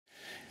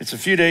It's a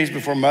few days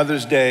before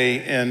Mother's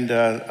Day, and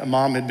a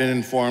mom had been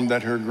informed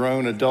that her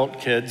grown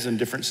adult kids in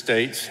different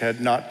states had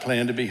not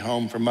planned to be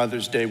home for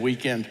Mother's Day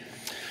weekend.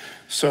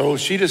 So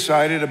she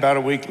decided about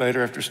a week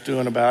later, after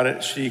stewing about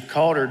it, she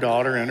called her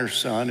daughter and her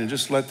son and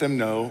just let them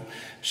know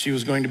she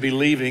was going to be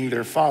leaving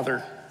their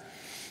father.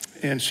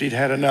 And she'd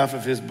had enough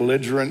of his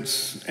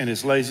belligerence and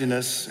his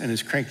laziness and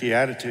his cranky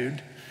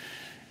attitude.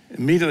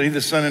 Immediately,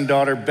 the son and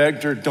daughter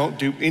begged her, "Don't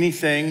do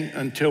anything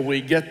until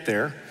we get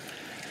there.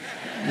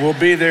 We'll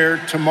be there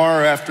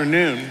tomorrow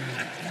afternoon."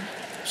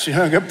 She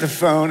hung up the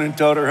phone and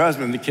told her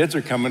husband, "The kids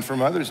are coming for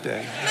Mother's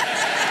Day."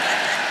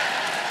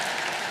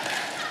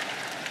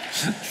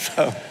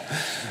 So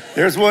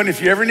there's one,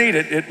 if you ever need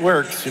it, it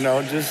works,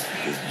 just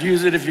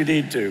use it if you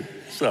need to.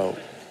 So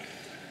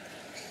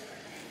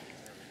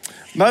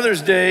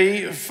Mother's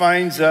Day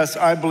finds us,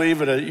 I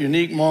believe, at a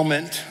unique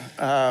moment,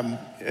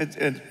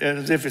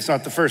 as if it's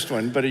not the first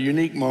one, but a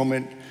unique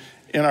moment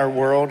in our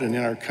world and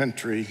in our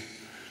country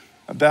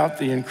about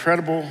the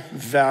incredible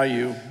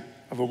value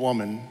of a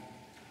woman.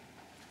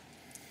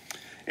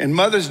 And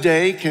Mother's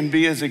Day can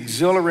be as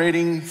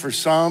exhilarating for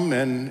some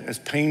and as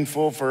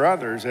painful for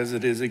others as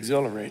it is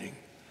exhilarating.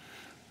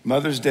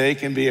 Mother's Day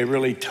can be a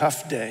really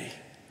tough day,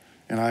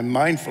 and I'm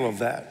mindful of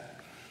that,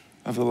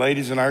 of the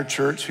ladies in our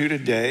church who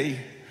today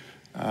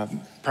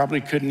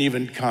probably couldn't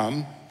even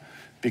come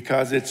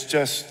because it's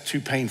just too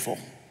painful.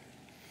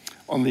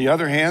 On the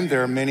other hand,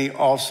 there are many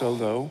also,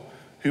 though,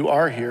 who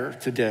are here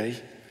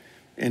today,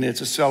 and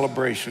it's a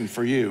celebration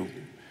for you.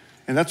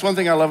 And that's one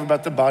thing I love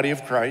about the body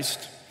of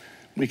Christ.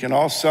 We can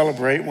all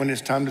celebrate when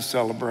it's time to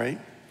celebrate.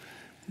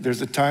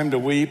 There's a time to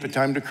weep, a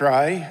time to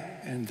cry,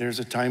 and there's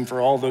a time for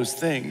all those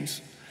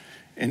things.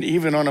 And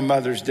even on a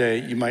Mother's Day,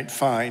 you might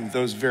find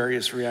those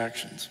various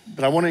reactions.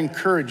 But I want to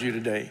encourage you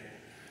today.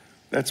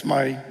 That's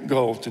my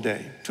goal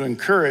today, to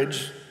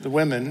encourage the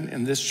women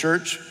in this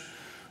church,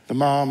 the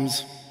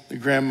moms, the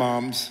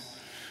grandmoms,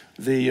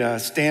 the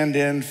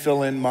stand-in,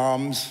 fill-in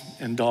moms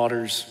and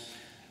daughters.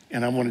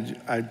 And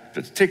I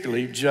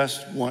particularly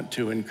just want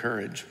to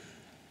encourage.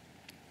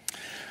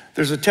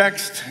 There's a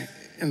text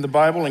in the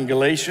Bible in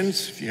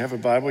Galatians. If you have a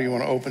Bible, you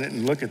want to open it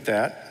and look at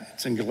that.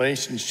 It's in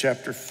Galatians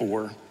chapter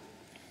 4,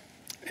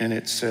 and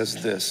it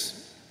says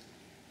this.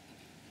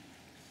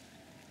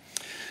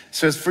 It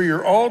says, "For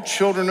you're all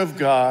children of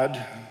God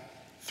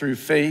through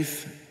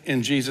faith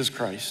in Jesus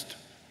Christ.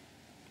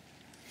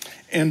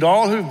 And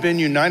all who've been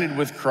united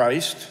with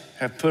Christ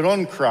have put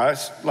on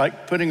Christ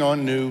like putting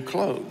on new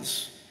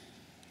clothes.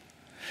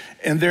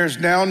 And there's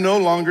now no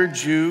longer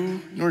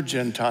Jew nor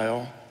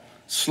Gentile,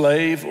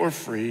 slave or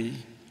free,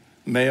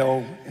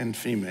 male and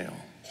female,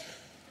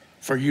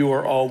 for you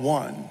are all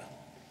one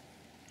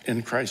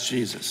in Christ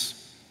Jesus."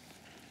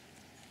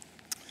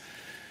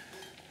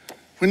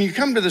 When you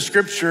come to the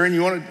scripture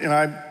and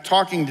I'm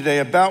talking today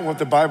about what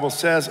the Bible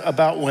says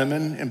about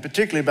women, and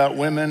particularly about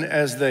women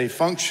as they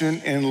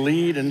function and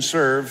lead and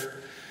serve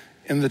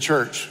in the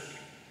church.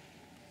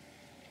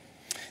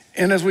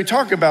 And as we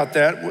talk about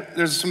that,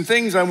 there's some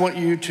things I want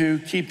you to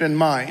keep in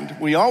mind.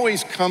 We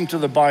always come to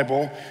the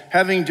Bible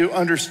having to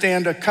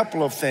understand a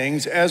couple of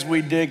things as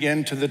we dig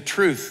into the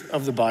truth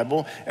of the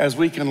Bible, as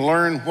we can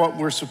learn what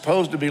we're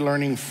supposed to be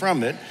learning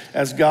from it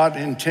as God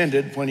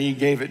intended when He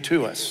gave it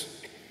to us.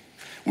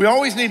 We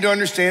always need to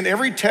understand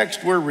every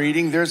text we're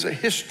reading, there's a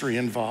history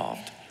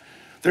involved.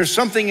 There's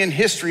something in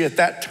history at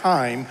that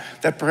time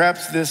that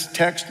perhaps this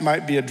text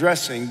might be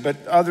addressing, but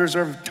others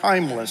are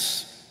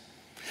timeless.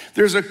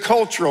 There's a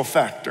cultural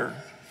factor.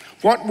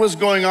 What was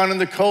going on in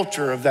the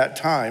culture of that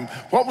time?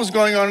 What was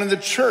going on in the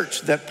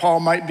church that Paul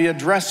might be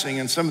addressing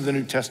in some of the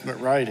New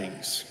Testament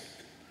writings?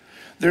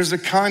 There's a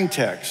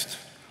context.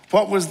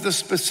 What was the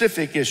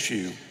specific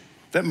issue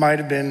that might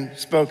have been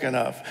spoken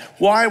of?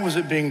 Why was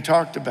it being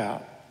talked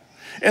about?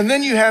 And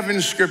then you have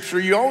in Scripture,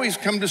 you always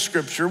come to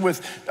Scripture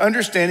with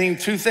understanding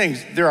two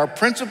things. There are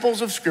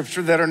principles of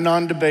Scripture that are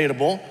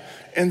non-debatable,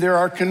 and there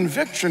are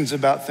convictions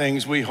about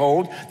things we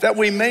hold that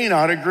we may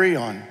not agree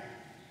on.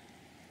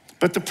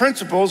 But the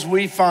principles,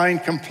 we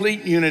find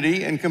complete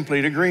unity and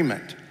complete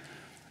agreement.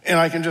 And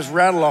I can just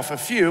rattle off a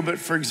few, but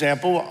for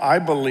example, I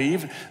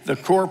believe the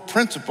core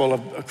principle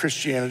of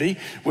Christianity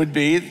would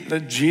be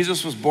that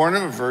Jesus was born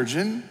of a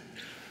virgin,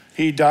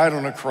 He died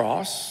on a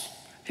cross,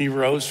 He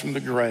rose from the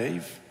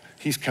grave,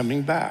 He's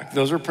coming back.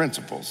 Those are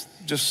principles,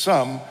 just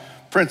some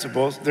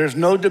principles. There's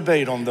no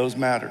debate on those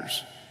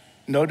matters,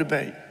 no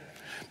debate.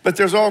 But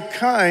there's all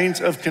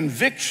kinds of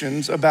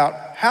convictions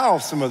about how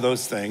some of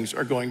those things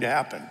are going to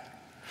happen.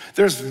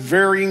 There's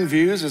varying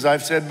views, as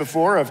I've said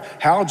before, of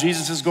how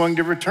Jesus is going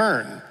to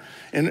return.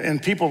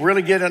 And people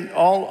really get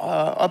all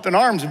up in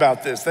arms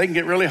about this. They can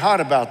get really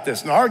hot about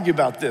this and argue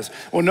about this.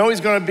 Well, no,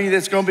 He's going to be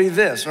this, it's going to be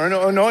this. Or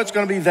no, it's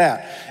going to be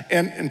that.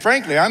 And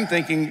frankly, I'm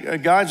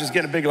thinking God's just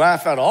getting a big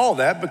laugh out of all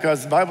that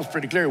because the Bible's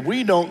pretty clear.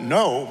 We don't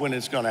know when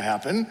it's going to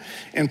happen.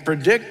 And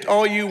predict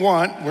all you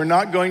want, we're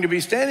not going to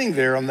be standing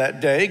there on that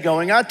day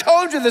going, "I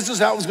told you this is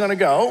how it was going to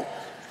go."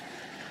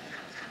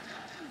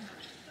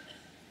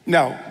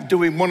 Now, do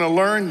we want to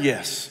learn?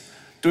 Yes.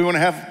 Do we want to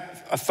have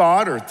a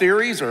thought or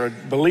theories or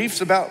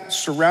beliefs about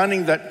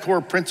surrounding that core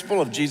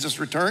principle of Jesus'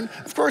 return?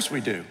 Of course we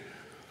do.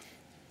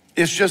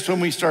 It's just when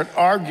we start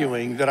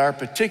arguing that our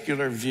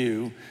particular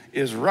view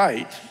is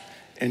right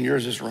and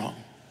yours is wrong.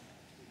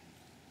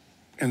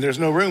 And there's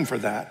no room for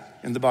that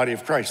in the body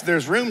of Christ.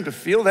 There's room to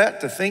feel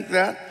that, to think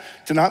that,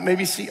 to not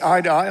maybe see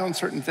eye to eye on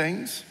certain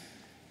things.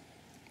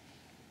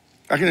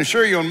 I can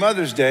assure you on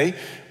Mother's Day,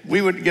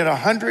 we would get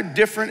 100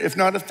 different, if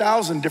not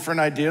 1,000 different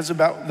ideas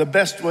about the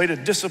best way to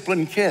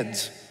discipline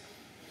kids.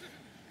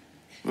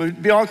 It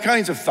would be all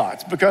kinds of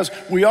thoughts because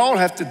we all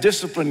have to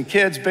discipline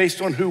kids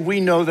based on who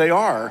we know they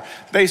are,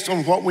 based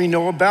on what we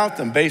know about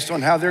them, based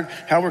on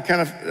how we're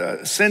kind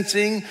of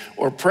sensing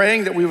or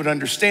praying that we would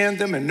understand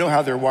them and know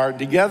how they're wired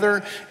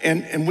together.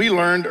 And we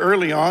learned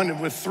early on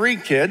with 3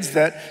 kids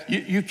that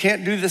you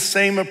can't do the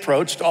same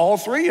approach to all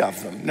 3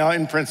 of them. Now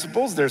in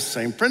principles, there's the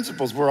same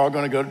principles. We're all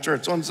going to go to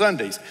church on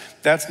Sundays.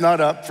 That's not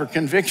up for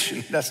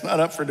conviction. That's not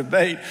up for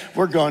debate.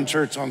 We're going to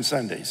church on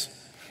Sundays.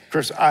 Of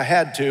course, I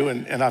had to,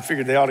 and I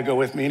figured they ought to go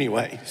with me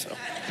anyway, so.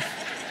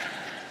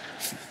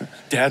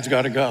 Dad's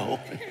got to go.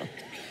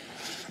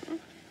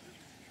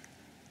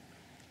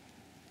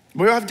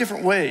 We all have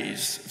different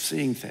ways of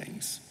seeing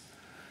things,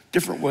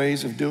 different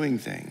ways of doing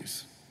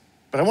things.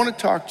 But I want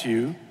to talk to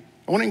you,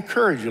 I want to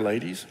encourage you,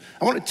 ladies.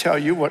 I want to tell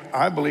you what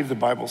I believe the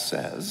Bible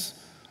says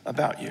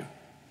about you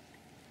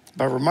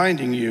by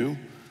reminding you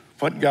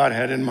what God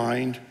had in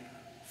mind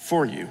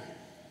for you.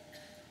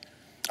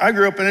 I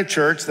grew up in a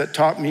church that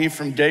taught me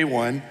from day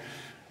one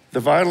the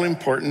vital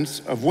importance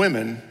of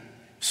women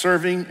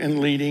serving and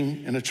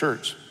leading in a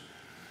church.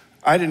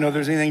 I didn't know there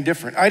was anything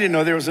different. I didn't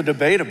know there was a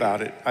debate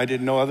about it. I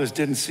didn't know others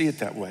didn't see it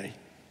that way.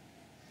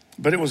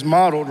 But it was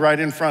modeled right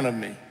in front of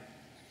me.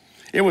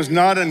 It was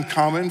not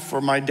uncommon for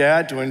my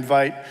dad to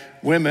invite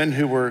women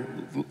who were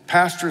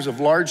pastors of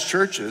large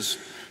churches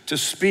to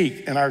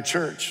speak in our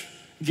church,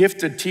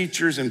 gifted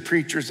teachers and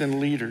preachers and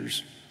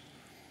leaders.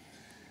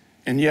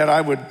 And yet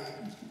I would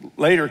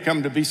later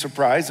come to be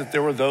surprised that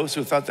there were those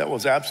who thought that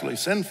was absolutely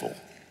sinful.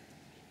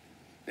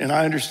 And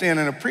I understand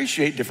and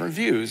appreciate different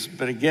views,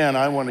 but again,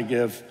 I want to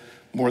give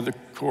more the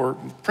core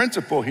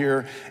principle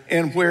here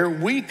and where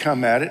we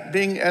come at it,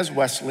 being as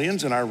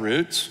Wesleyans in our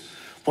roots,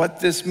 what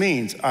this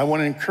means. I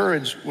want to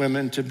encourage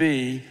women to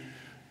be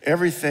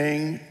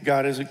everything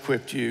God has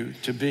equipped you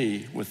to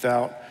be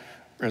without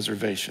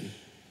reservation.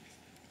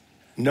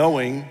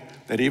 Knowing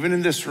that even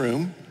in this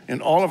room,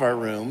 in all of our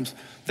rooms,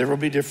 there will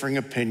be differing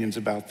opinions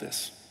about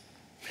this.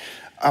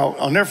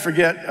 I'll never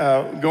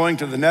forget going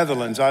to the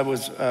Netherlands. I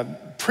was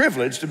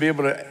privileged to be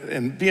able to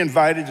and be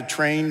invited to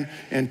train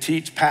and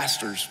teach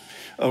pastors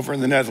over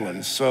in the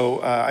Netherlands.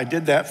 So I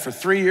did that for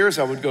 3 years.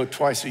 I would go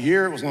twice a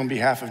year. It was on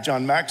behalf of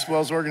John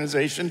Maxwell's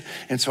organization.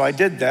 And so I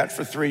did that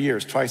for 3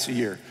 years, twice a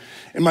year.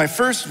 And my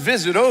first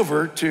visit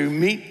over to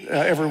meet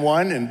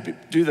everyone and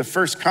do the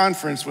first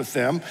conference with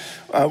them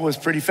was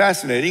pretty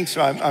fascinating.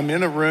 So I'm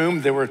in a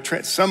room. There were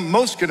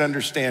most could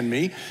understand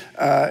me,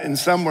 and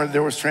some where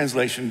there was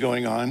translation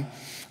going on.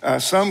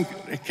 Some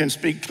can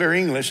speak clear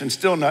English and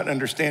still not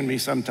understand me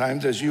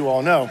sometimes, as you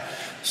all know.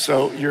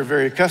 So you're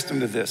very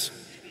accustomed to this.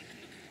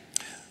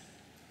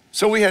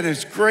 So we had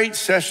this great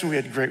session. We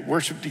had great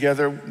worship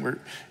together. We're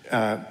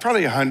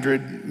probably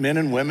 100 men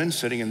and women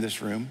sitting in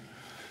this room.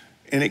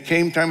 And it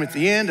came time at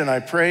the end, and I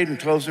prayed and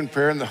closed in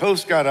prayer, and the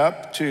host got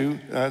up to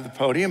the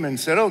podium and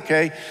said,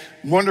 okay,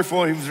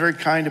 wonderful. He was very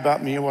kind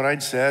about me and what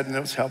I'd said, and it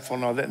was helpful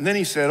and all that. And then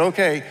he said,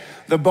 okay,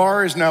 the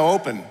bar is now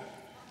open.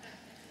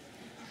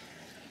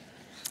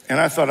 And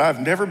I thought, I've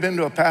never been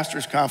to a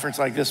pastor's conference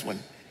like this one.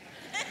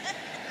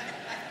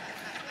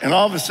 And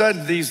all of a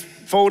sudden, these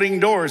folding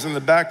doors in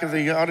the back of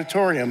the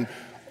auditorium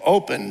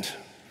opened.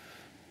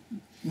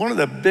 One of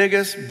the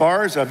biggest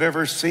bars I've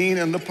ever seen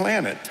on the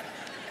planet.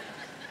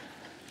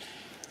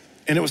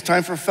 And it was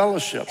time for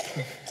fellowship.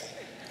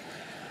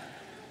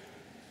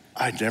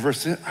 I'd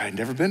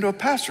never been to a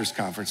pastor's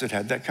conference that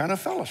had that kind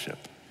of fellowship.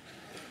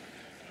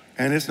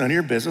 And it's none of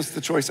your business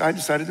the choice I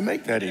decided to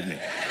make that evening.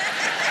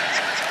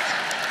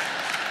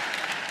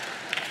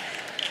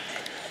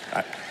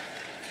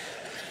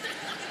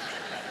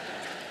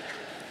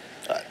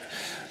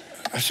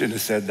 I shouldn't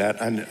have said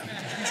that. I'm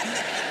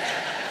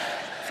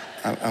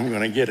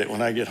going to get it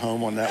when I get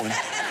home on that one.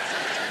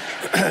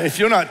 If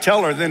you'll not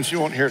tell her, then she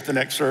won't hear it the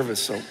next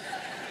service. So.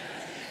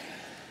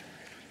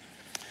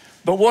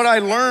 But what I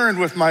learned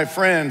with my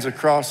friends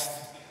across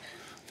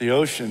the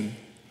ocean,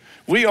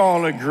 we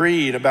all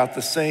agreed about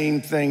the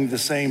same thing, the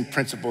same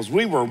principles.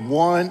 We were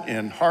one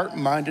in heart,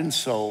 mind, and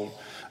soul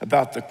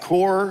about the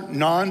core,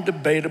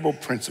 non-debatable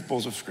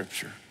principles of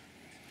Scripture.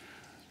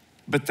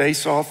 But they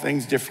saw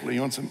things differently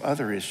on some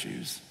other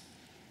issues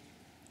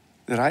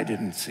that I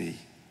didn't see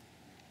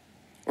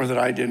or that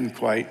I didn't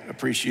quite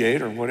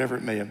appreciate or whatever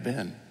it may have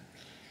been.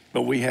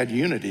 But we had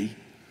unity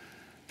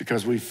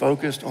because we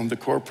focused on the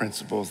core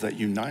principles that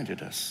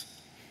united us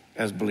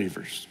as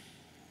believers.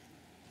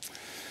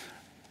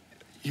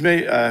 You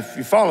may, if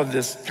you followed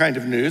this kind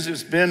of news,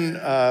 it's been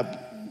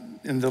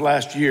in the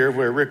last year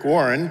where Rick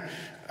Warren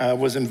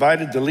was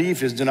invited to leave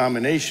his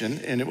denomination,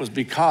 and it was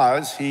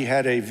because he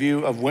had a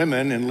view of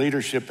women in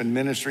leadership and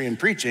ministry and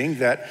preaching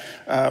that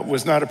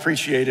was not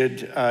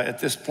appreciated at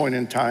this point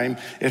in time.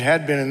 It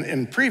had been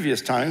in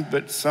previous times,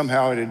 but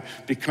somehow it had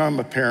become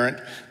apparent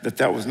that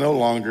that was no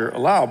longer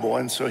allowable.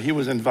 And so he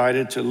was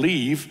invited to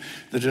leave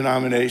the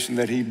denomination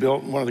that he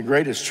built, one of the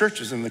greatest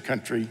churches in the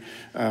country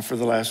for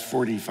the last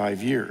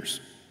 45 years.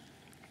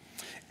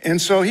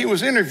 And so he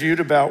was interviewed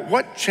about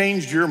what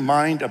changed your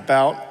mind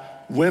about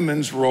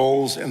women's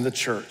roles in the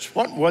church.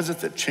 What was it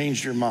that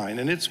changed your mind?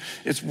 And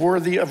it's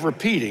worthy of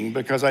repeating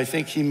because I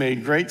think he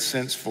made great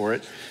sense for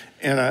it.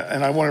 And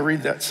I want to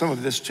read some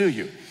of this to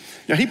you.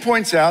 Now, he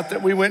points out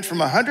that we went from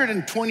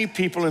 120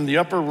 people in the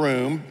upper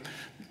room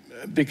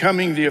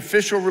becoming the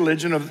official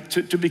religion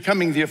to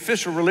becoming the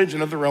official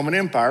religion of the Roman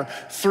Empire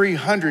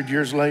 300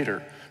 years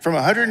later. From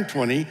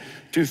 120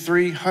 to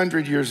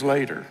 300 years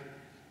later,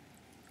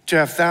 to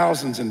have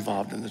thousands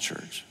involved in the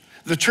church.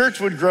 The church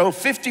would grow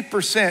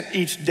 50%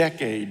 each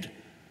decade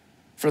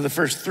for the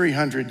first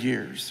 300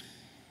 years.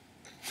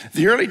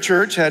 The early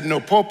church had no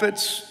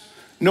pulpits,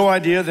 no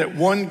idea that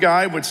one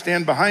guy would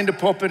stand behind a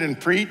pulpit and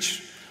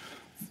preach.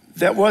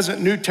 That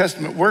wasn't New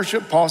Testament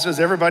worship. Paul says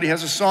everybody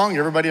has a song,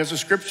 everybody has a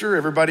scripture,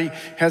 everybody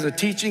has a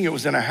teaching. It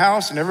was in a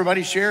house and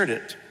everybody shared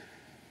it.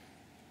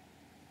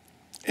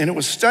 And it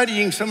was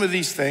studying some of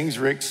these things,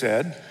 Rick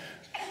said,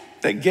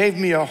 that gave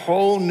me a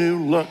whole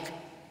new look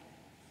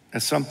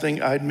as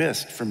something I'd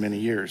missed for many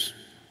years.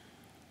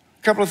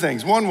 A couple of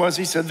things. One was,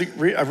 he said,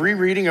 a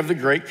rereading of the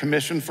Great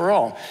Commission for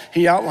all.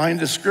 He outlined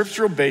the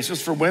scriptural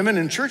basis for women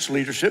in church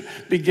leadership,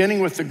 beginning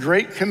with the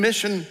Great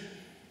Commission.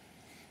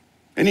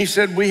 And he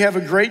said, we have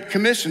a great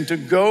commission to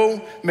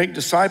go make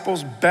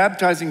disciples,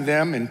 baptizing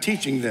them and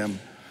teaching them.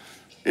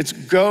 It's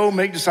go,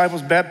 make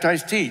disciples,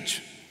 baptize,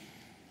 teach.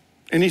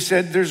 And he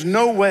said, there's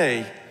no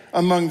way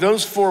among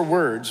those four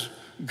words,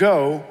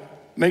 go,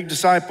 make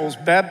disciples,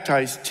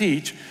 baptize,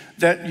 teach,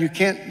 that you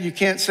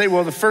can't say,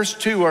 well, the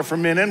first two are for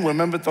men and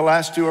women, but the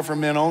last two are for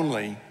men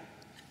only.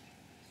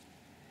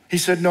 He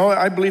said, no,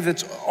 I believe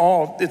it's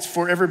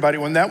for everybody.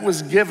 When that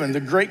was given, the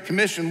Great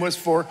Commission was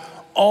for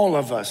all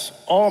of us,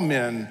 all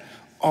men,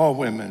 all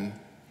women.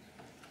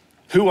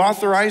 Who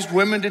authorized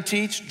women to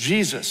teach?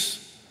 Jesus.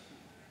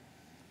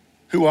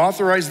 Who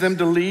authorized them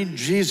to lead?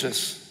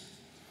 Jesus.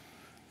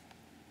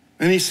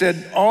 And he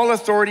said, all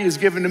authority is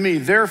given to me.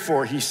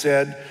 Therefore, he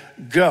said,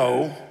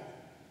 go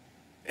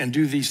and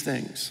do these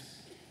things.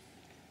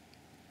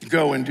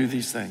 Go and do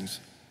these things.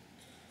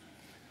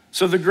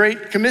 So the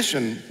Great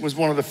Commission was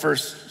one of the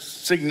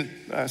first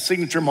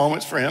signature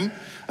moments for him.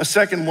 A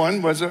second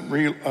one was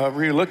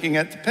re-looking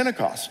at the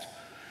Pentecost.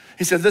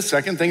 He said, the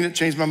second thing that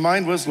changed my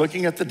mind was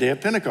looking at the day of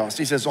Pentecost.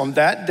 He says, on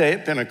that day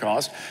at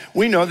Pentecost,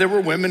 we know there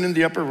were women in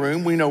the upper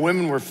room. We know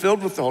women were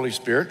filled with the Holy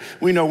Spirit.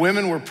 We know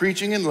women were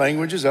preaching in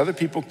languages other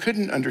people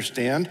couldn't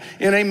understand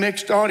in a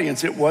mixed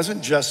audience. It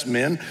wasn't just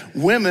men.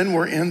 Women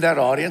were in that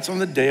audience on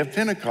the day of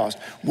Pentecost.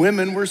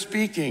 Women were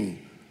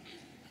speaking.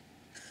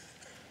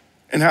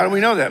 And how do we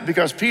know that?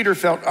 Because Peter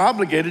felt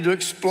obligated to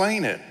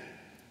explain it.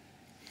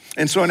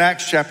 And so in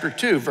Acts chapter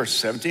 2, verse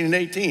 17 and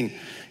 18,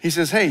 he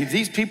says, hey,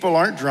 these people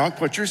aren't drunk.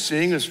 What you're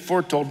seeing is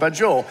foretold by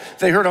Joel.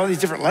 They heard all these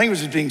different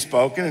languages being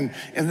spoken,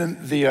 and then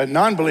the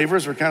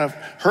non-believers were kind of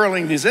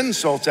hurling these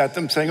insults at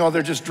them, saying, oh,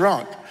 they're just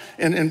drunk.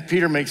 And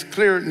Peter makes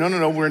clear,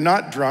 no, we're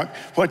not drunk.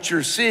 What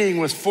you're seeing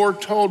was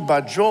foretold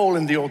by Joel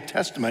in the Old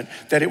Testament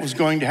that it was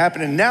going to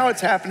happen, and now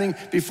it's happening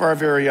before our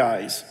very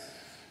eyes.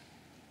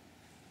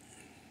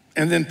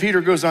 And then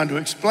Peter goes on to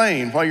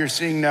explain why you're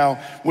seeing now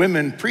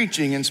women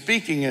preaching and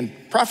speaking and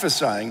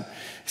prophesying.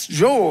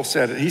 Joel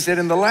said it. He said,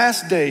 in the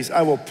last days,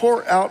 I will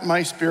pour out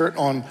my spirit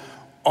on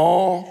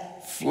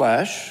all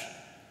flesh,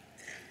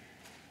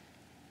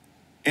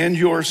 and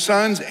your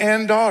sons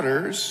and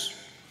daughters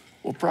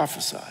will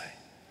prophesy.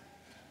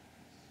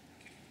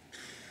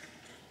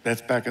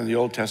 That's back in the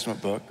Old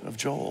Testament book of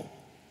Joel.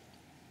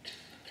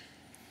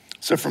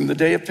 So from the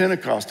day of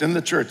Pentecost in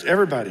the church,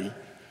 everybody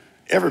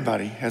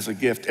has a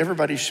gift.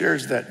 Everybody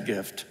shares that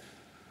gift.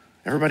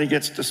 Everybody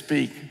gets to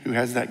speak who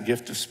has that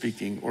gift of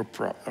speaking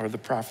or the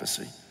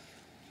prophecy.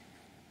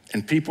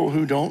 And people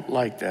who don't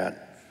like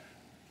that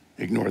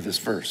ignore this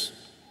verse.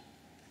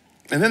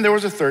 And then there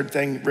was a third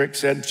thing Rick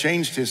said,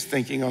 changed his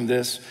thinking on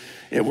this.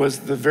 It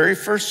was the very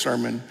first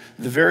sermon,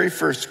 the very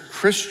first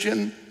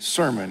Christian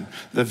sermon,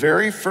 the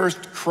very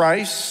first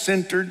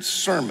Christ-centered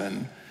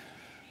sermon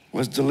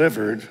was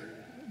delivered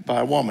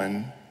by a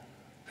woman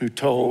who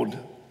told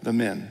the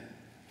men.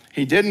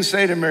 He didn't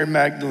say to Mary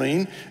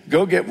Magdalene,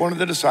 go get one of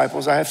the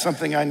disciples. I have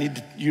something I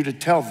need you to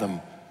tell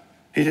them.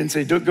 He didn't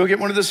say, go get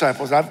one of the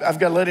disciples. I've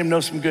got to let him know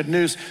some good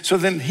news so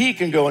then he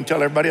can go and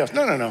tell everybody else.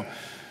 No.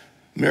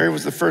 Mary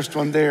was the first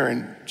one there,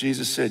 and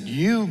Jesus said,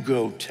 you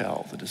go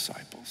tell the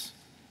disciples.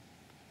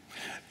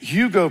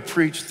 You go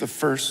preach the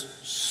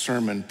first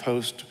sermon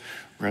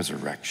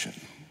post-resurrection.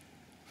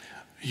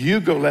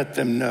 You go let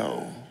them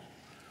know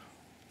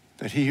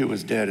that he who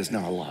was dead is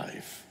now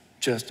alive,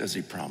 just as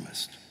he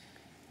promised.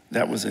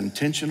 That was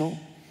intentional.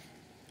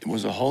 It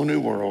was a whole new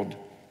world.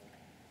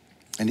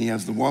 and he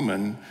has the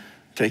woman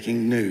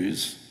taking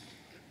news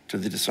to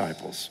the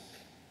disciples.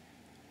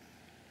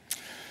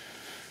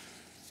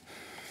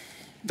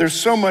 There's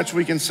so much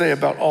we can say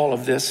about all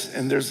of this,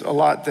 and there's a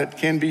lot that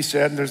can be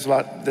said, and there's a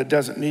lot that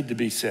doesn't need to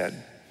be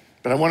said.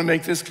 But I want to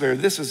make this clear.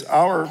 This is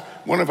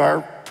one of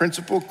our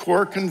principal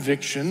core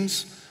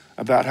convictions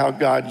about how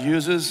God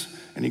uses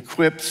and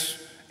equips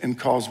and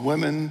calls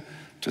women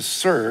to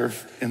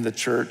serve in the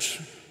church,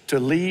 to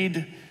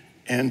lead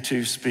and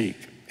to speak.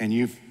 And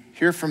you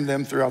hear from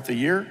them throughout the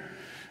year,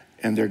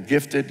 and they're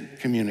gifted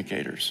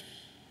communicators.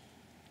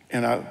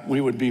 And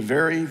we would be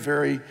very,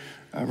 very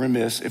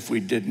remiss if we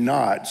did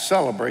not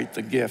celebrate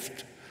the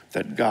gift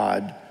that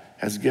God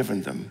has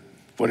given them,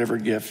 whatever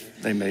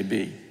gift they may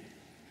be.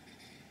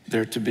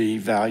 They're to be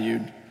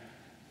valued.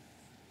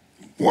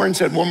 Warren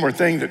said one more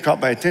thing that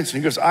caught my attention.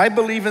 He goes, I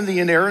believe in the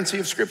inerrancy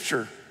of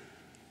Scripture.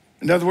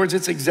 In other words,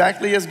 it's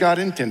exactly as God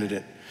intended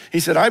it. He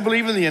said, I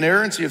believe in the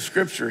inerrancy of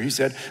Scripture, he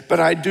said, but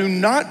I do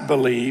not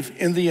believe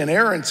in the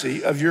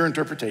inerrancy of your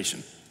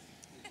interpretation.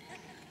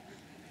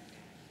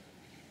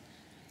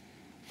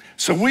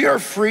 So we are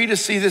free to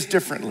see this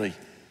differently.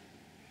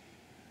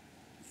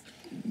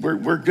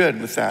 We're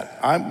good with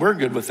that. We're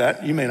good with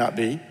that. You may not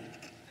be.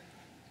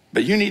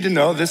 But you need to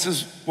know this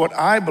is what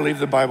I believe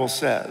the Bible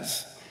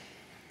says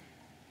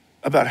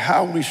about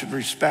how we should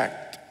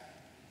respect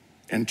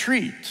and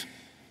treat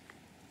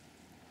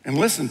and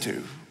listen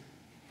to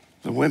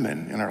the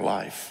women in our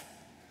life.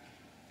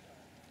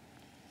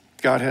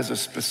 God has a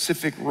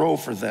specific role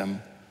for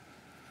them.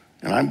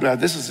 And I'm glad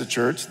this is a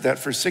church that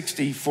for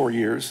 64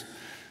 years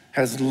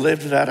has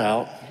lived that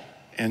out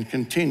and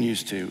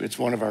continues to. It's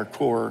one of our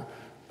core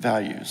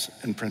values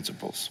and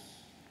principles.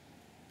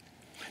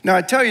 Now,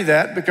 I tell you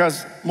that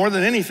because more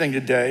than anything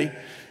today,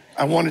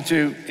 I wanted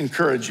to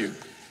encourage you.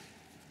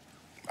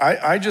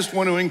 I just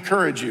want to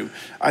encourage you.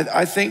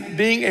 I think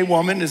being a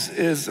woman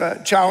is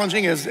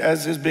challenging as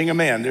is being a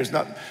man.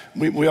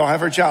 We all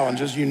have our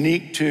challenges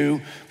unique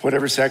to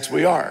whatever sex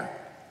we are.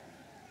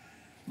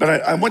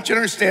 But I want you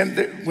to understand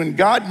that when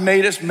God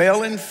made us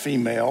male and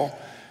female,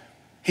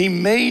 he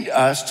made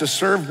us to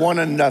serve one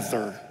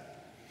another.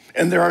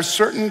 And there are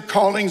certain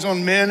callings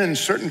on men and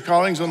certain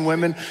callings on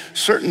women,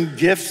 certain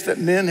gifts that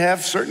men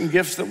have, certain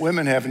gifts that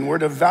women have, and we're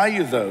to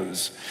value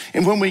those.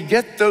 And when we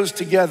get those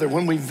together,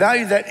 when we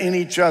value that in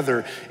each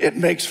other, it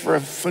makes for a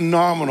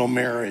phenomenal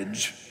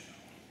marriage.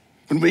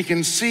 When we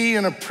can see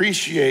and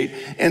appreciate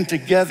and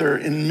together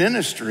in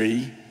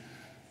ministry,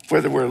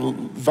 whether we're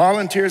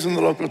volunteers in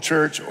the local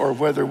church or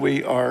whether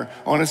we are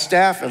on a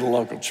staff at a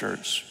local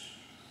church,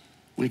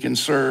 we can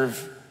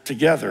serve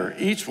together,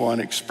 each one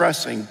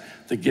expressing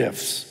the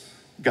gifts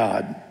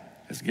God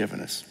has given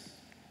us.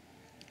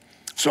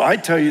 So I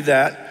tell you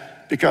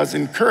that because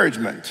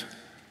encouragement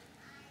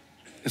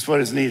is what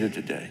is needed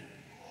today.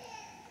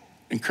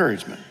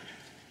 Encouragement.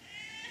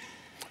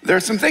 There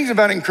are some things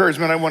about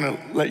encouragement I want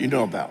to let you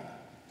know about.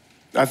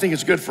 I think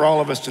it's good for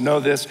all of us to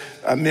know this.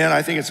 Men,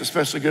 I think it's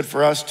especially good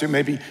for us to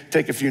maybe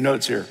take a few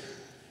notes here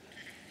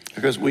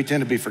because we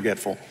tend to be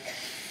forgetful.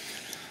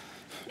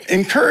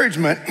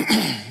 Encouragement,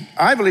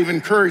 I believe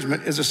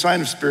encouragement is a sign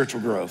of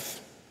spiritual growth.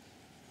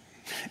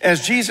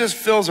 As Jesus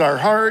fills our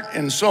heart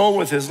and soul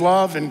with his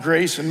love and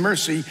grace and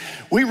mercy,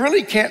 we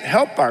really can't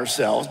help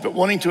ourselves but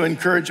wanting to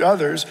encourage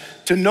others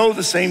to know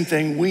the same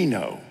thing we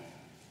know.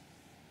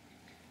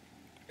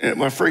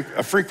 A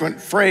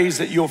frequent phrase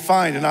that you'll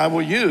find, and I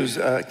will use,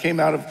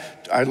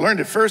 I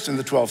learned it first in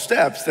the 12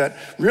 steps, that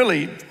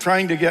really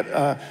trying to get,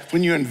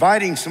 when you're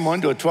inviting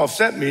someone to a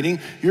 12-step meeting,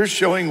 you're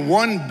showing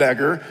one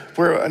beggar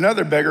where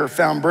another beggar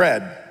found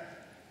bread.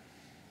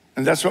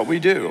 And that's what we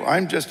do.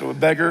 I'm just a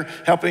beggar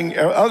helping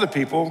other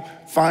people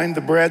find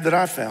the bread that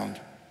I found.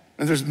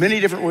 And there's many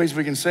different ways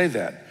we can say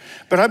that.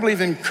 But I believe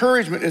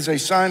encouragement is a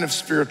sign of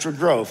spiritual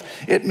growth.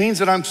 It means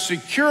that I'm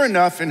secure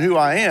enough in who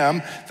I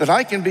am that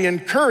I can be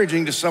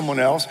encouraging to someone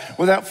else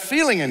without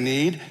feeling a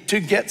need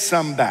to get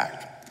some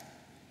back.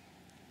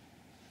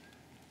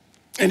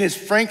 And it's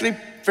frankly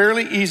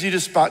fairly easy to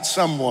spot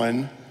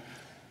someone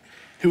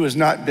who has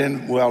not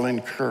been well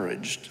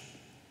encouraged,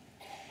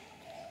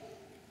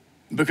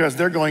 because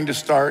they're going to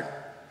start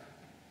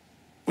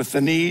with the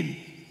need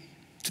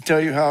to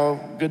tell you how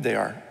good they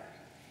are.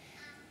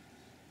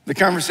 The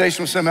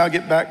conversation will somehow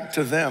get back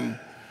to them.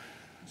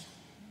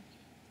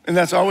 And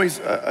that's always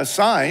a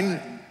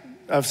sign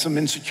of some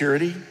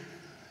insecurity.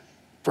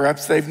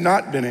 Perhaps they've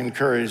not been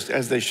encouraged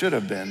as they should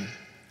have been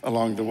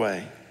along the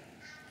way.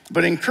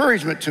 But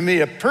encouragement, to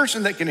me, a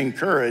person that can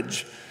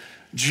encourage,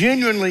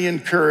 genuinely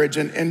encourage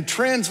and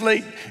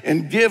translate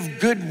and give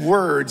good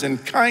words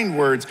and kind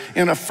words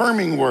and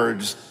affirming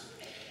words,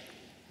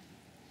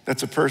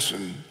 that's a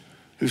person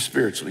who's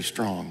spiritually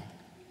strong.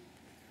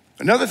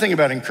 Another thing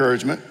about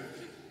encouragement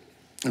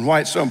and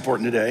why it's so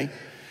important today,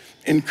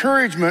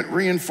 encouragement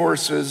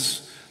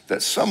reinforces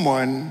that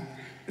someone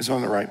is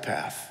on the right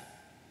path.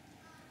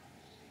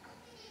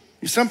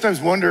 You sometimes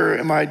wonder,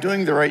 am I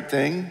doing the right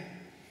thing?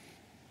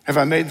 Have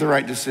I made the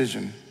right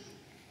decision?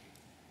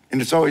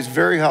 And it's always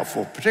very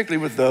helpful,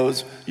 particularly with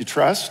those you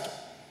trust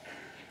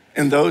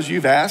and those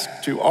you've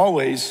asked to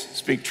always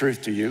speak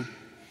truth to you.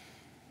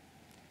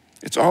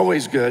 It's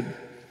always good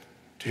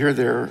to hear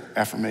their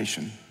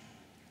affirmation,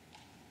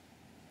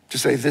 to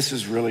say, this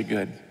is really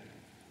good,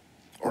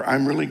 or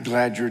I'm really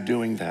glad you're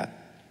doing that.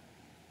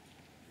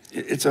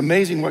 It's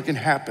amazing what can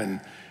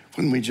happen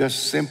when we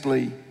just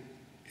simply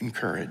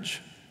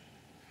encourage.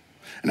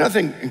 Another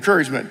thing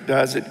encouragement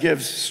does, it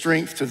gives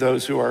strength to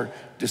those who are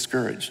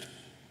discouraged.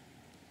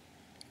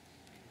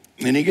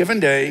 Any given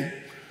day,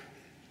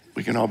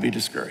 we can all be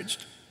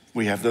discouraged.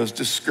 We have those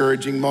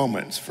discouraging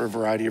moments for a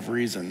variety of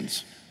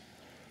reasons.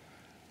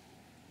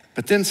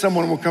 But then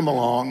someone will come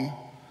along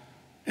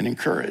and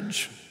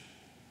encourage.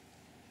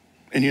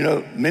 And you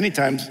know, many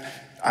times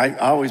I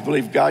always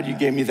believe, God, you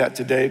gave me that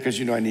today because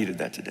you know I needed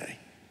that today.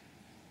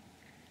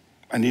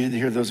 I needed to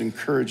hear those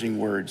encouraging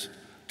words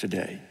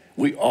today.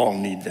 We all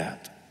need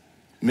that,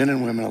 men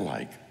and women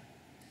alike.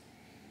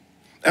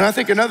 And I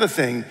think another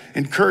thing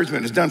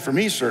encouragement has done for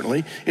me,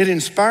 certainly, it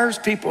inspires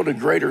people to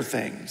greater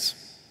things.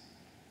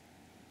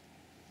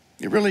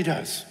 It really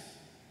does.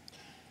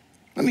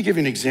 Let me give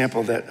you an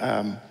example that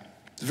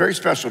is very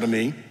special to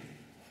me.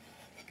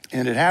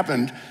 And it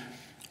happened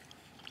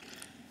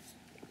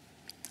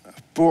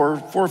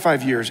 4 or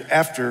 5 years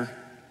after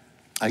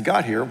I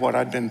got here. What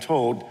I'd been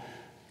told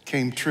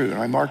came true, and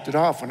I marked it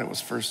off when it was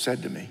first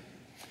said to me.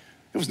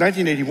 It was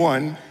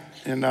 1981,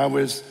 and I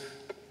was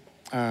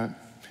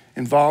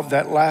involved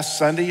that last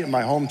Sunday in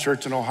my home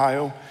church in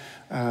Ohio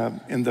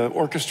in the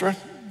orchestra.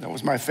 That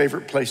was my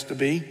favorite place to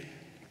be.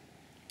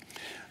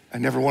 I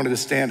never wanted to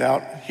stand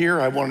out here.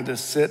 I wanted to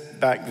sit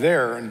back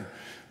there and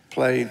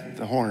play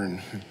the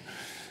horn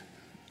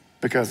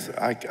because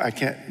I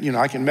can't,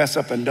 I can mess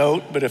up a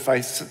note, but if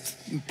I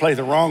play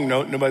the wrong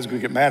note, nobody's gonna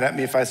get mad at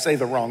me. If I say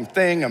the wrong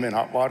thing, I'm in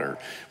hot water,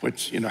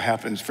 which,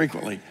 happens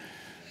frequently.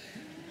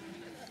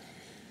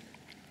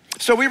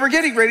 So we were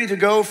getting ready to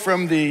go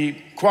from the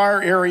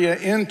choir area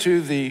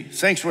into the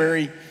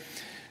sanctuary,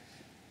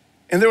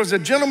 and there was a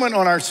gentleman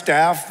on our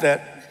staff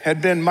that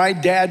had been my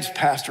dad's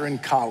pastor in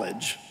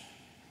college.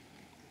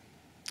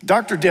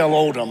 Dr. Dale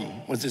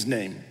Oldham was his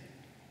name.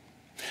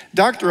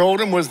 Dr.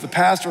 Oldham was the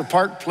pastor of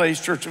Park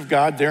Place Church of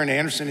God there in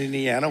Anderson,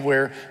 Indiana,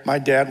 where my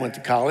dad went to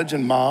college,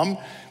 and Mom,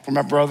 where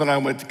my brother and I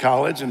went to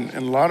college, and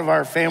a lot of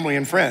our family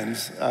and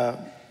friends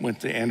went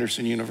to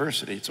Anderson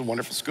University. It's a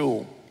wonderful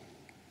school.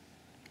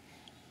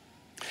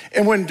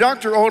 And when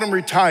Dr. Oldham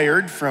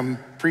retired from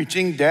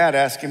preaching, Dad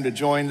asked him to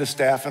join the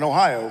staff in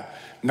Ohio,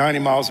 90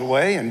 miles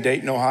away in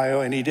Dayton,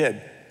 Ohio, and he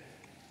did.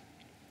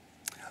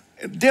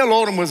 Dale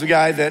Oldham was a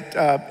guy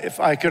that if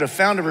I could have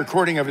found a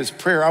recording of his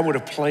prayer, I would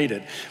have played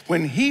it.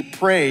 When he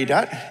prayed,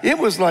 it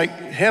was like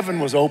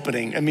heaven was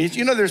opening. I mean,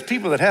 there's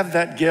people that have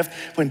that gift.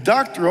 When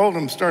Dr.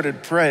 Oldham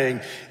started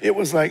praying, it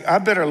was like, I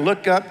better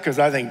look up because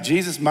I think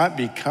Jesus might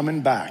be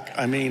coming back.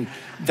 I mean,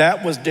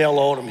 that was Dale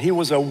Oldham. He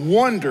was a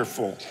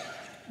wonderful,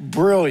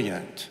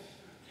 brilliant,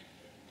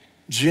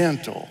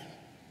 gentle,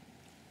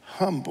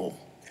 humble,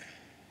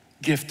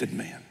 gifted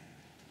man.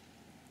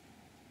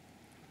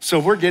 So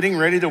we're getting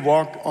ready to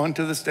walk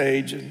onto the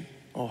stage in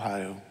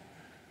Ohio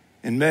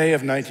in May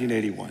of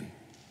 1981.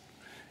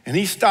 And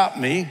he stopped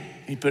me.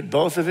 He put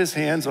both of his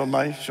hands on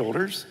my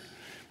shoulders,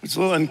 which is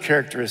a little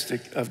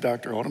uncharacteristic of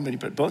Dr. Oldham, but he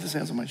put both his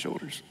hands on my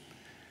shoulders.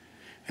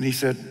 And he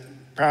said,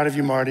 proud of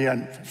you, Marty,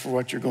 for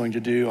what you're going to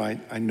do.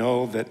 I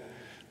know that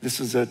this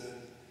is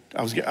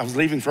I was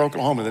leaving for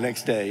Oklahoma the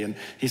next day, and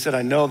he said,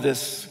 I know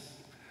this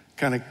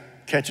kind of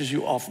catches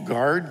you off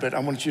guard, but I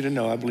want you to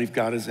know I believe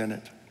God is in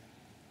it.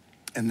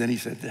 And then he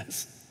said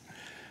this.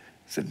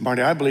 He said,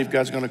 Marty, I believe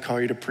God's gonna call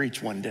you to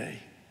preach one day.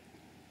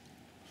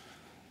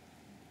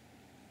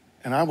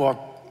 And I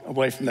walked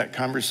away from that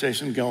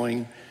conversation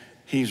going,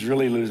 he's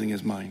really losing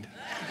his mind.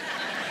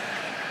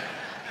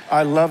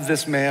 I love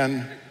this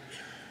man.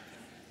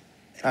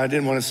 I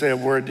didn't want to say a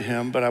word to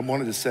him, but I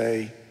wanted to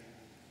say,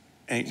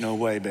 ain't no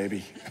way,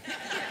 baby.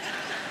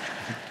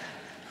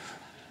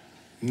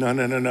 No.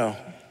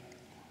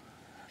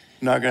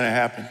 Not gonna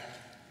happen.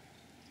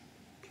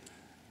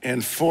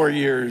 And 4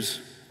 years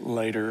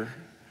later,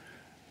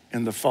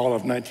 in the fall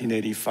of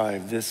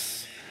 1985,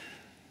 this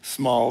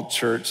small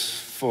church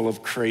full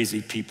of crazy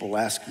people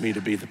asked me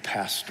to be the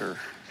pastor.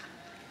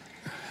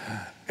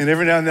 And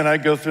every now and then I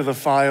go through the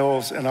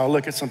files and I'll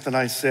look at something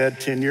I said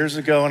 10 years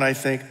ago and I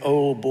think,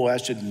 oh boy, I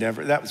should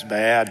never, that was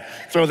bad.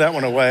 Throw that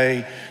one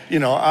away.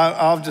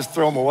 I'll just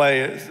throw them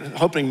away,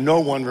 hoping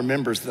no one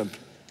remembers them.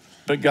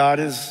 But God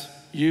has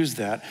used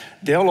that.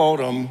 Dale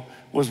Oldham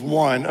was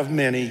one of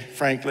many,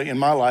 frankly, in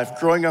my life,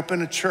 growing up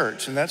in a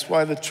church. And that's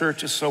why the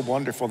church is so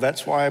wonderful.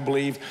 That's why I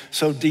believe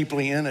so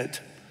deeply in it.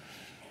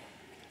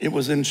 It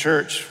was in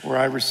church where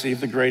I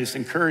received the greatest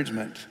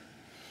encouragement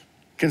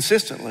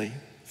consistently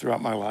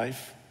throughout my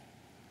life.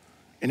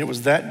 And it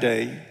was that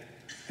day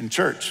in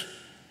church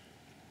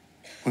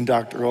when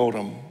Dr.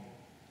 Oldham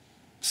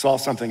saw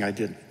something I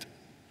didn't.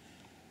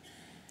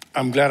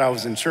 I'm glad I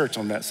was in church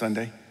on that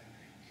Sunday.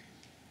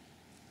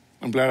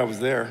 I'm glad I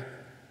was there.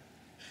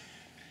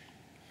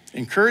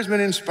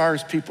 Encouragement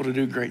inspires people to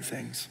do great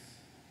things.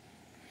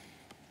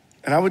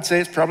 And I would say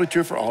it's probably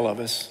true for all of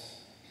us.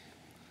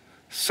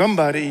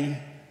 Somebody,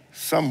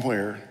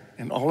 somewhere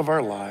in all of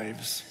our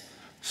lives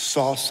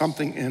saw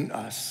something in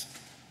us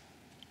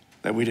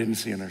that we didn't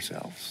see in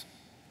ourselves.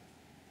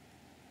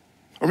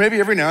 Or maybe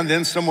every now and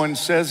then someone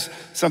says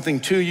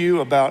something to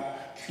you about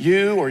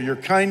you or your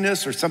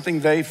kindness or something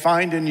they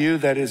find in you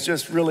that is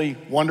just really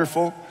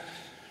wonderful.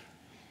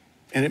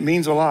 And it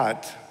means a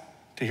lot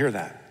to hear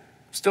that.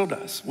 Still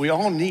does. We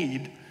all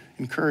need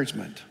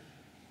encouragement.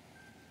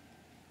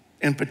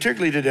 And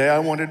particularly today, I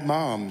wanted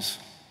moms,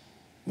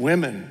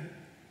 women,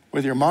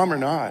 whether you're a mom or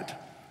not,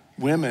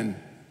 women,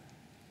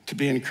 to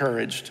be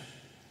encouraged.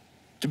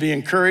 To be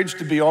encouraged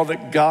to be all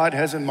that God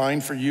has in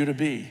mind for you to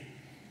be.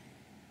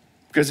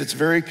 Because it's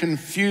very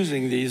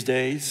confusing these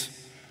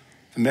days.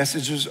 The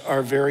messages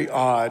are very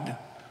odd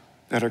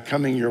that are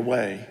coming your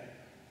way.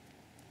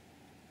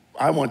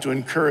 I want to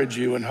encourage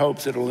you in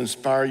hopes that it'll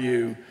inspire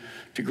you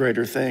to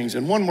greater things.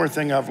 And one more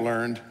thing I've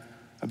learned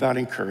about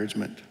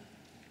encouragement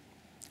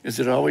is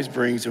that it always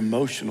brings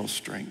emotional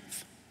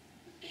strength.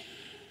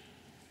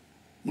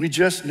 We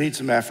just need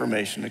some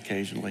affirmation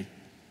occasionally.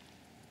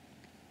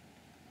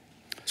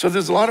 So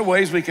there's a lot of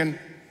ways we can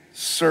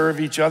serve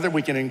each other.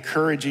 We can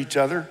encourage each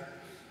other.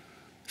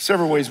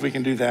 Several ways we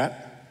can do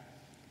that.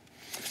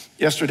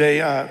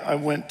 Yesterday, I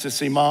went to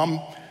see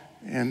Mom,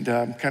 and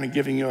I'm kind of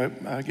giving you,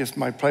 I guess,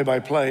 my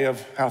play-by-play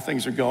of how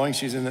things are going.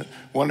 She's in a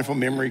wonderful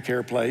memory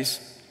care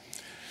place.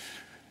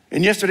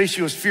 And yesterday,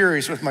 she was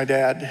furious with my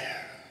dad,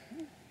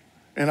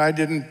 and I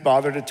didn't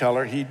bother to tell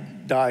her. He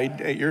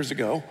died 8 years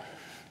ago,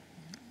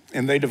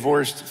 and they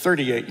divorced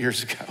 38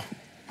 years ago.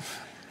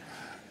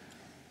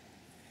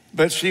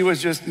 But she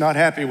was just not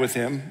happy with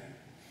him.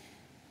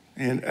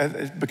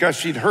 And because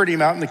she'd heard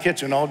him out in the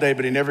kitchen all day,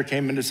 but he never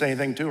came in to say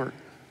anything to her.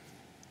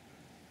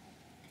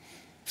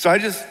 So I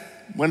just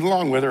went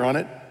along with her on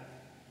it.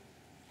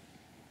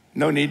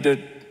 No need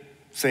to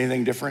say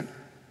anything different.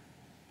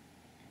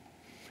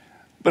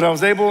 But I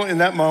was able in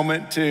that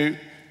moment to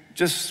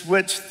just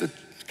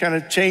kind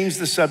of change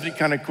the subject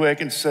kind of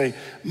quick and say,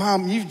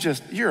 Mom,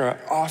 you're an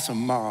awesome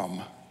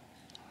mom.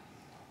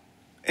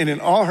 And in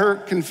all her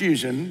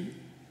confusion,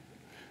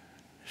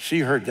 she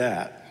heard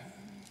that.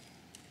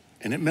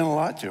 And it meant a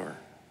lot to her.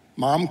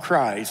 Mom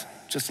cries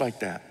just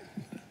like that.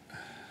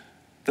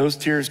 Those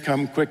tears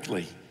come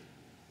quickly.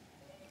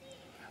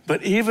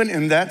 But even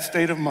in that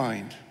state of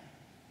mind,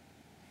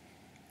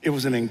 it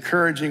was an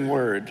encouraging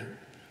word.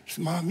 She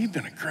said, Mom, you've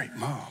been a great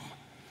mom.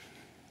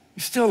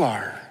 You still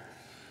are.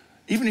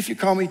 Even if you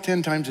call me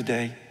 10 times a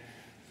day,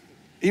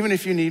 even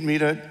if you need me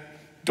to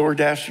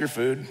DoorDash your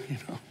food,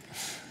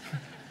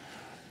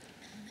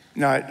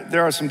 Now,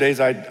 there are some days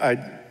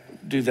I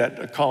do that,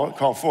 a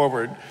call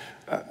forward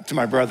to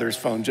my brother's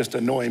phone just to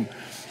annoy him.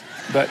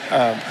 But,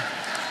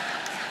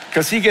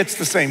 because he gets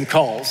the same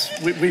calls.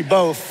 We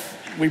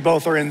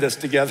both are in this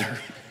together.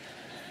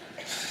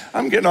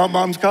 I'm getting all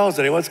Mom's calls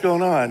today. What's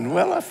going on?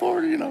 Well, I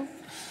forwarded,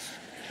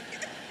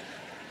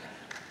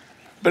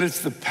 But it's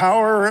the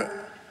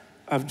power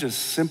of just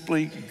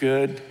simply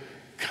good,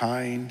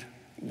 kind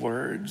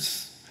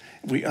words.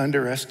 We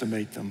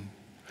underestimate them.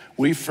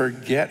 We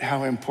forget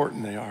how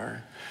important they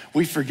are.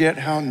 We forget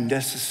how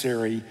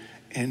necessary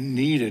and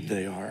needed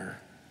they are.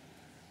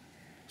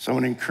 So I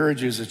want to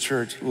encourage you as a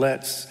church,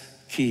 let's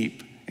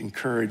keep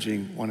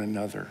encouraging one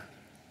another.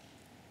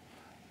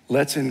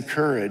 Let's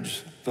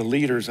encourage the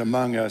leaders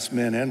among us,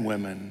 men and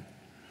women.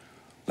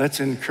 Let's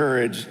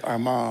encourage our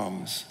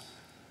moms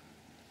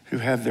who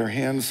have their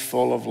hands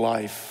full of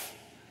life,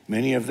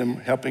 many of them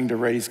helping to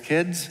raise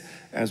kids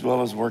as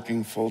well as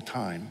working full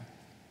time.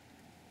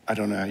 I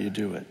don't know how you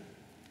do it,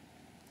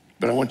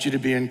 but I want you to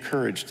be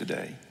encouraged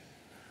today.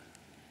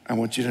 I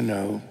want you to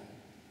know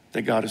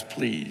that God is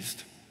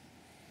pleased.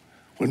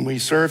 When we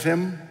serve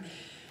him,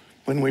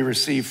 when we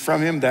receive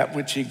from him that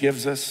which he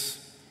gives us,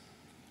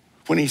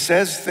 when he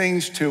says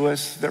things to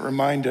us that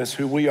remind us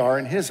who we are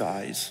in his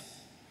eyes,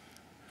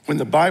 when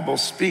the Bible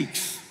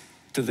speaks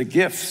to the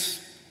gifts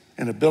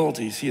and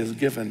abilities he has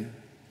given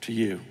to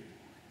you,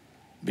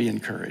 be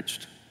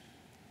encouraged.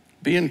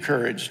 Be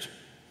encouraged.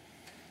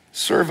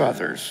 Serve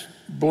others.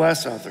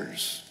 Bless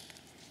others.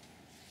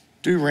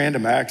 Do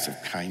random acts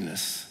of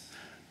kindness.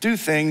 Do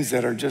things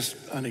that are just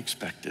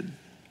unexpected.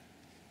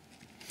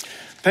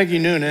 Peggy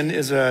Noonan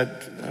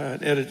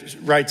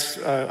writes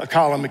a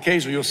column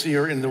occasionally. You'll see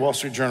her in the Wall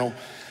Street Journal.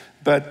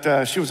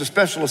 But she was a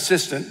special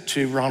assistant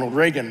to Ronald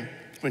Reagan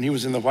when he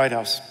was in the White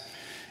House.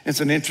 It's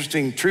an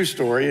interesting true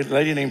story. A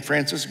lady named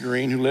Frances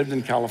Green, who lived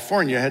in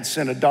California, had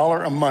sent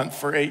 $1 a month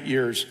for 8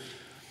 years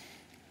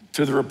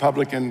to the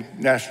Republican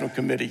National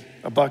Committee,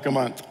 $1 a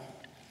month.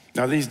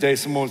 Now these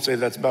days, someone would say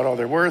that's about all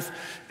they're worth,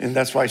 and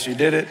that's why she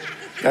did it.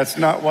 That's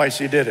not why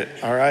she did it,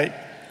 all right?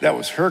 That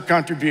was her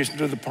contribution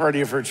to the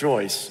party of her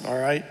choice, all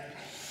right?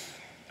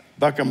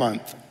 $1 a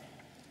month.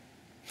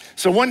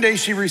 So one day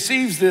she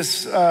receives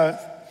this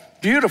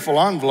beautiful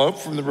envelope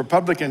from the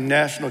Republican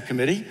National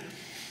Committee,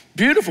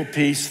 beautiful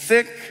piece,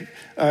 thick,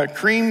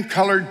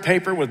 cream-colored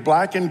paper with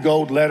black and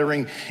gold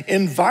lettering,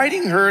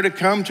 inviting her to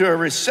come to a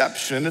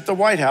reception at the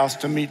White House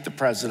to meet the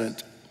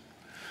president.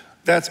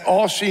 That's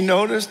all she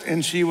noticed,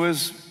 and she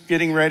was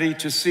getting ready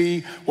to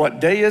see what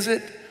day is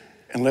it,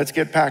 and let's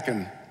get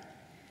packing.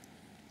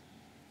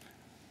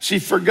 She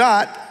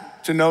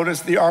forgot to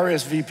notice the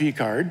RSVP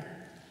card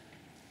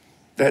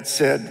that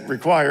said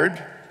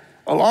required,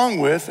 along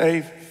with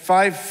a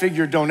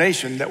 5-figure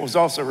donation that was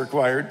also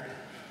required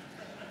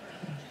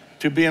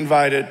to be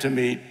invited to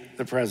meet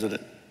the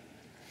president.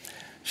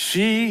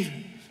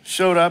 She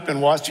showed up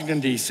in Washington,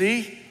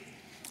 D.C.,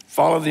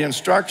 followed the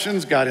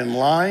instructions, got in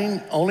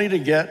line, only to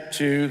get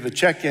to the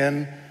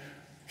check-in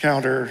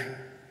counter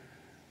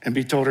and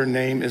be told her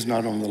name is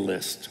not on the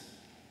list.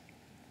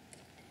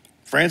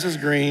 Frances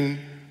Green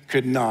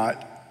could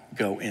not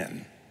go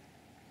in.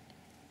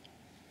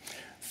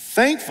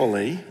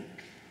 Thankfully,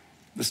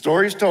 the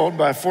story is told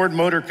by a Ford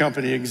Motor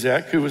Company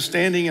exec who was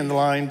standing in the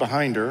line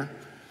behind her,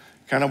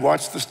 kind of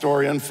watched the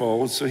story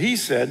unfold. So he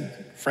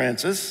said,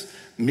 Frances,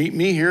 meet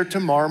me here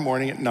tomorrow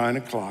morning at 9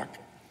 o'clock,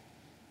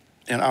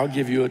 and I'll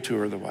give you a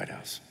tour of the White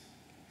House.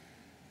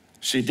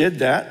 She did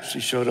that. She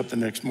showed up the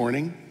next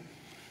morning,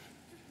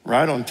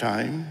 right on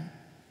time,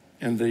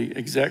 and the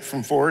exec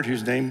from Ford,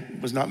 whose name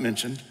was not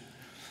mentioned,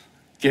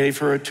 gave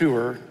her a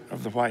tour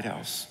of the White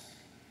House.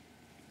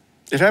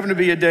 It happened to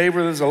be a day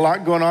where there's a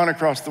lot going on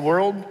across the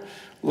world,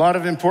 a lot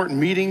of important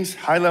meetings,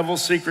 high-level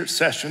secret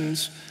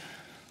sessions.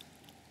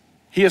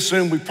 He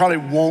assumed we probably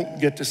won't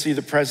get to see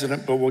the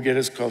president, but we'll get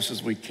as close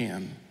as we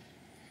can.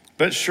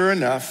 But sure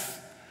enough,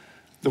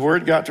 the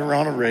word got to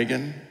Ronald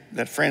Reagan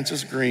that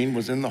Frances Green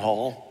was in the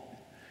hall,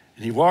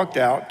 and he walked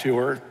out to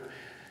her,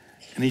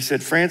 and he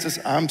said, Frances,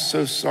 I'm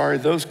so sorry,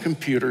 those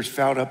computers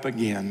fouled up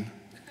again,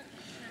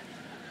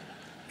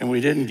 and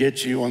we didn't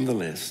get you on the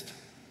list.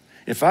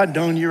 If I'd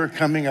known you were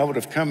coming, I would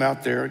have come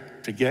out there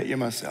to get you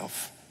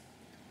myself.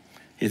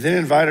 He then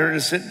invited her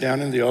to sit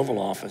down in the Oval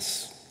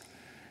Office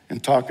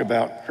and talk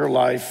about her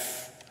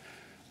life,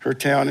 her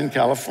town in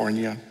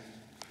California,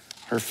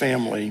 her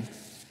family.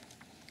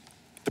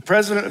 The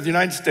President of the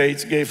United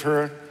States gave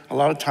her a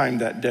lot of time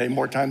that day,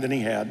 more time than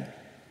he had.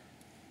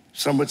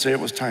 Some would say it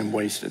was time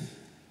wasted.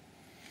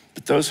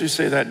 But those who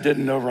say that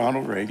didn't know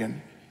Ronald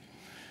Reagan.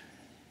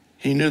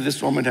 He knew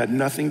this woman had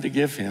nothing to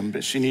give him,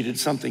 but she needed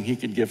something he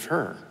could give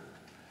her.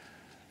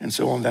 And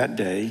so on that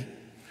day,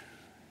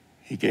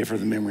 he gave her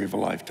the memory of a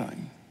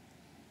lifetime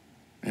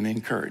and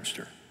encouraged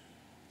her.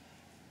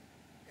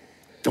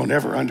 Don't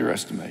ever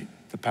underestimate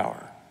the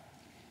power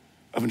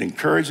of an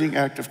encouraging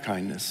act of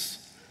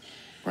kindness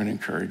or an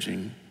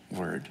encouraging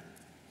word.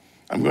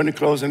 I'm going to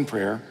close in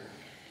prayer.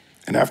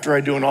 And after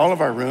I do in all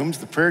of our rooms,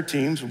 the prayer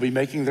teams will be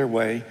making their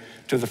way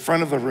to the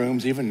front of the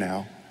rooms even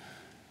now.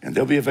 And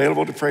they'll be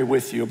available to pray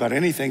with you about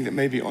anything that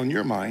may be on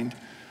your mind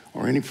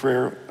or any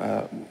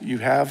prayer you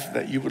have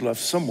that you would love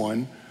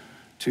someone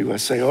to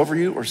say over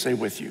you or say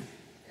with you.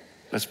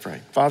 Let's pray.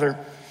 Father,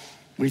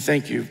 we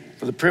thank you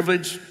for the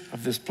privilege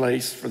of this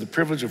place, for the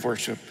privilege of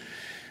worship.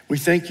 We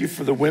thank you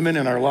for the women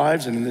in our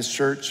lives and in this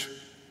church.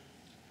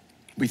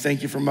 We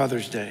thank you for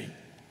Mother's Day.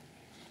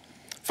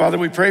 Father,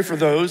 we pray for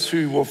those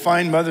who will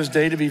find Mother's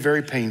Day to be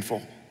very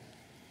painful.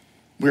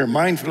 We are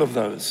mindful of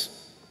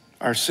those,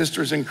 our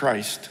sisters in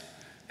Christ,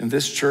 in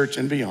this church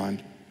and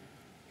beyond.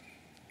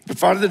 But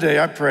Father, today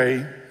I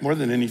pray more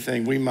than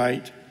anything, we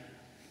might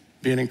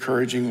be an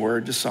encouraging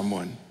word to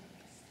someone.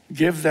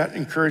 Give that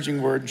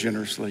encouraging word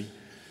generously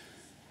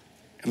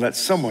and let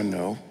someone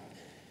know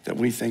that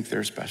we think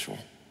they're special.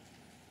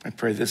 I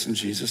pray this in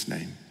Jesus'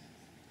 name,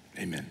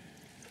 amen.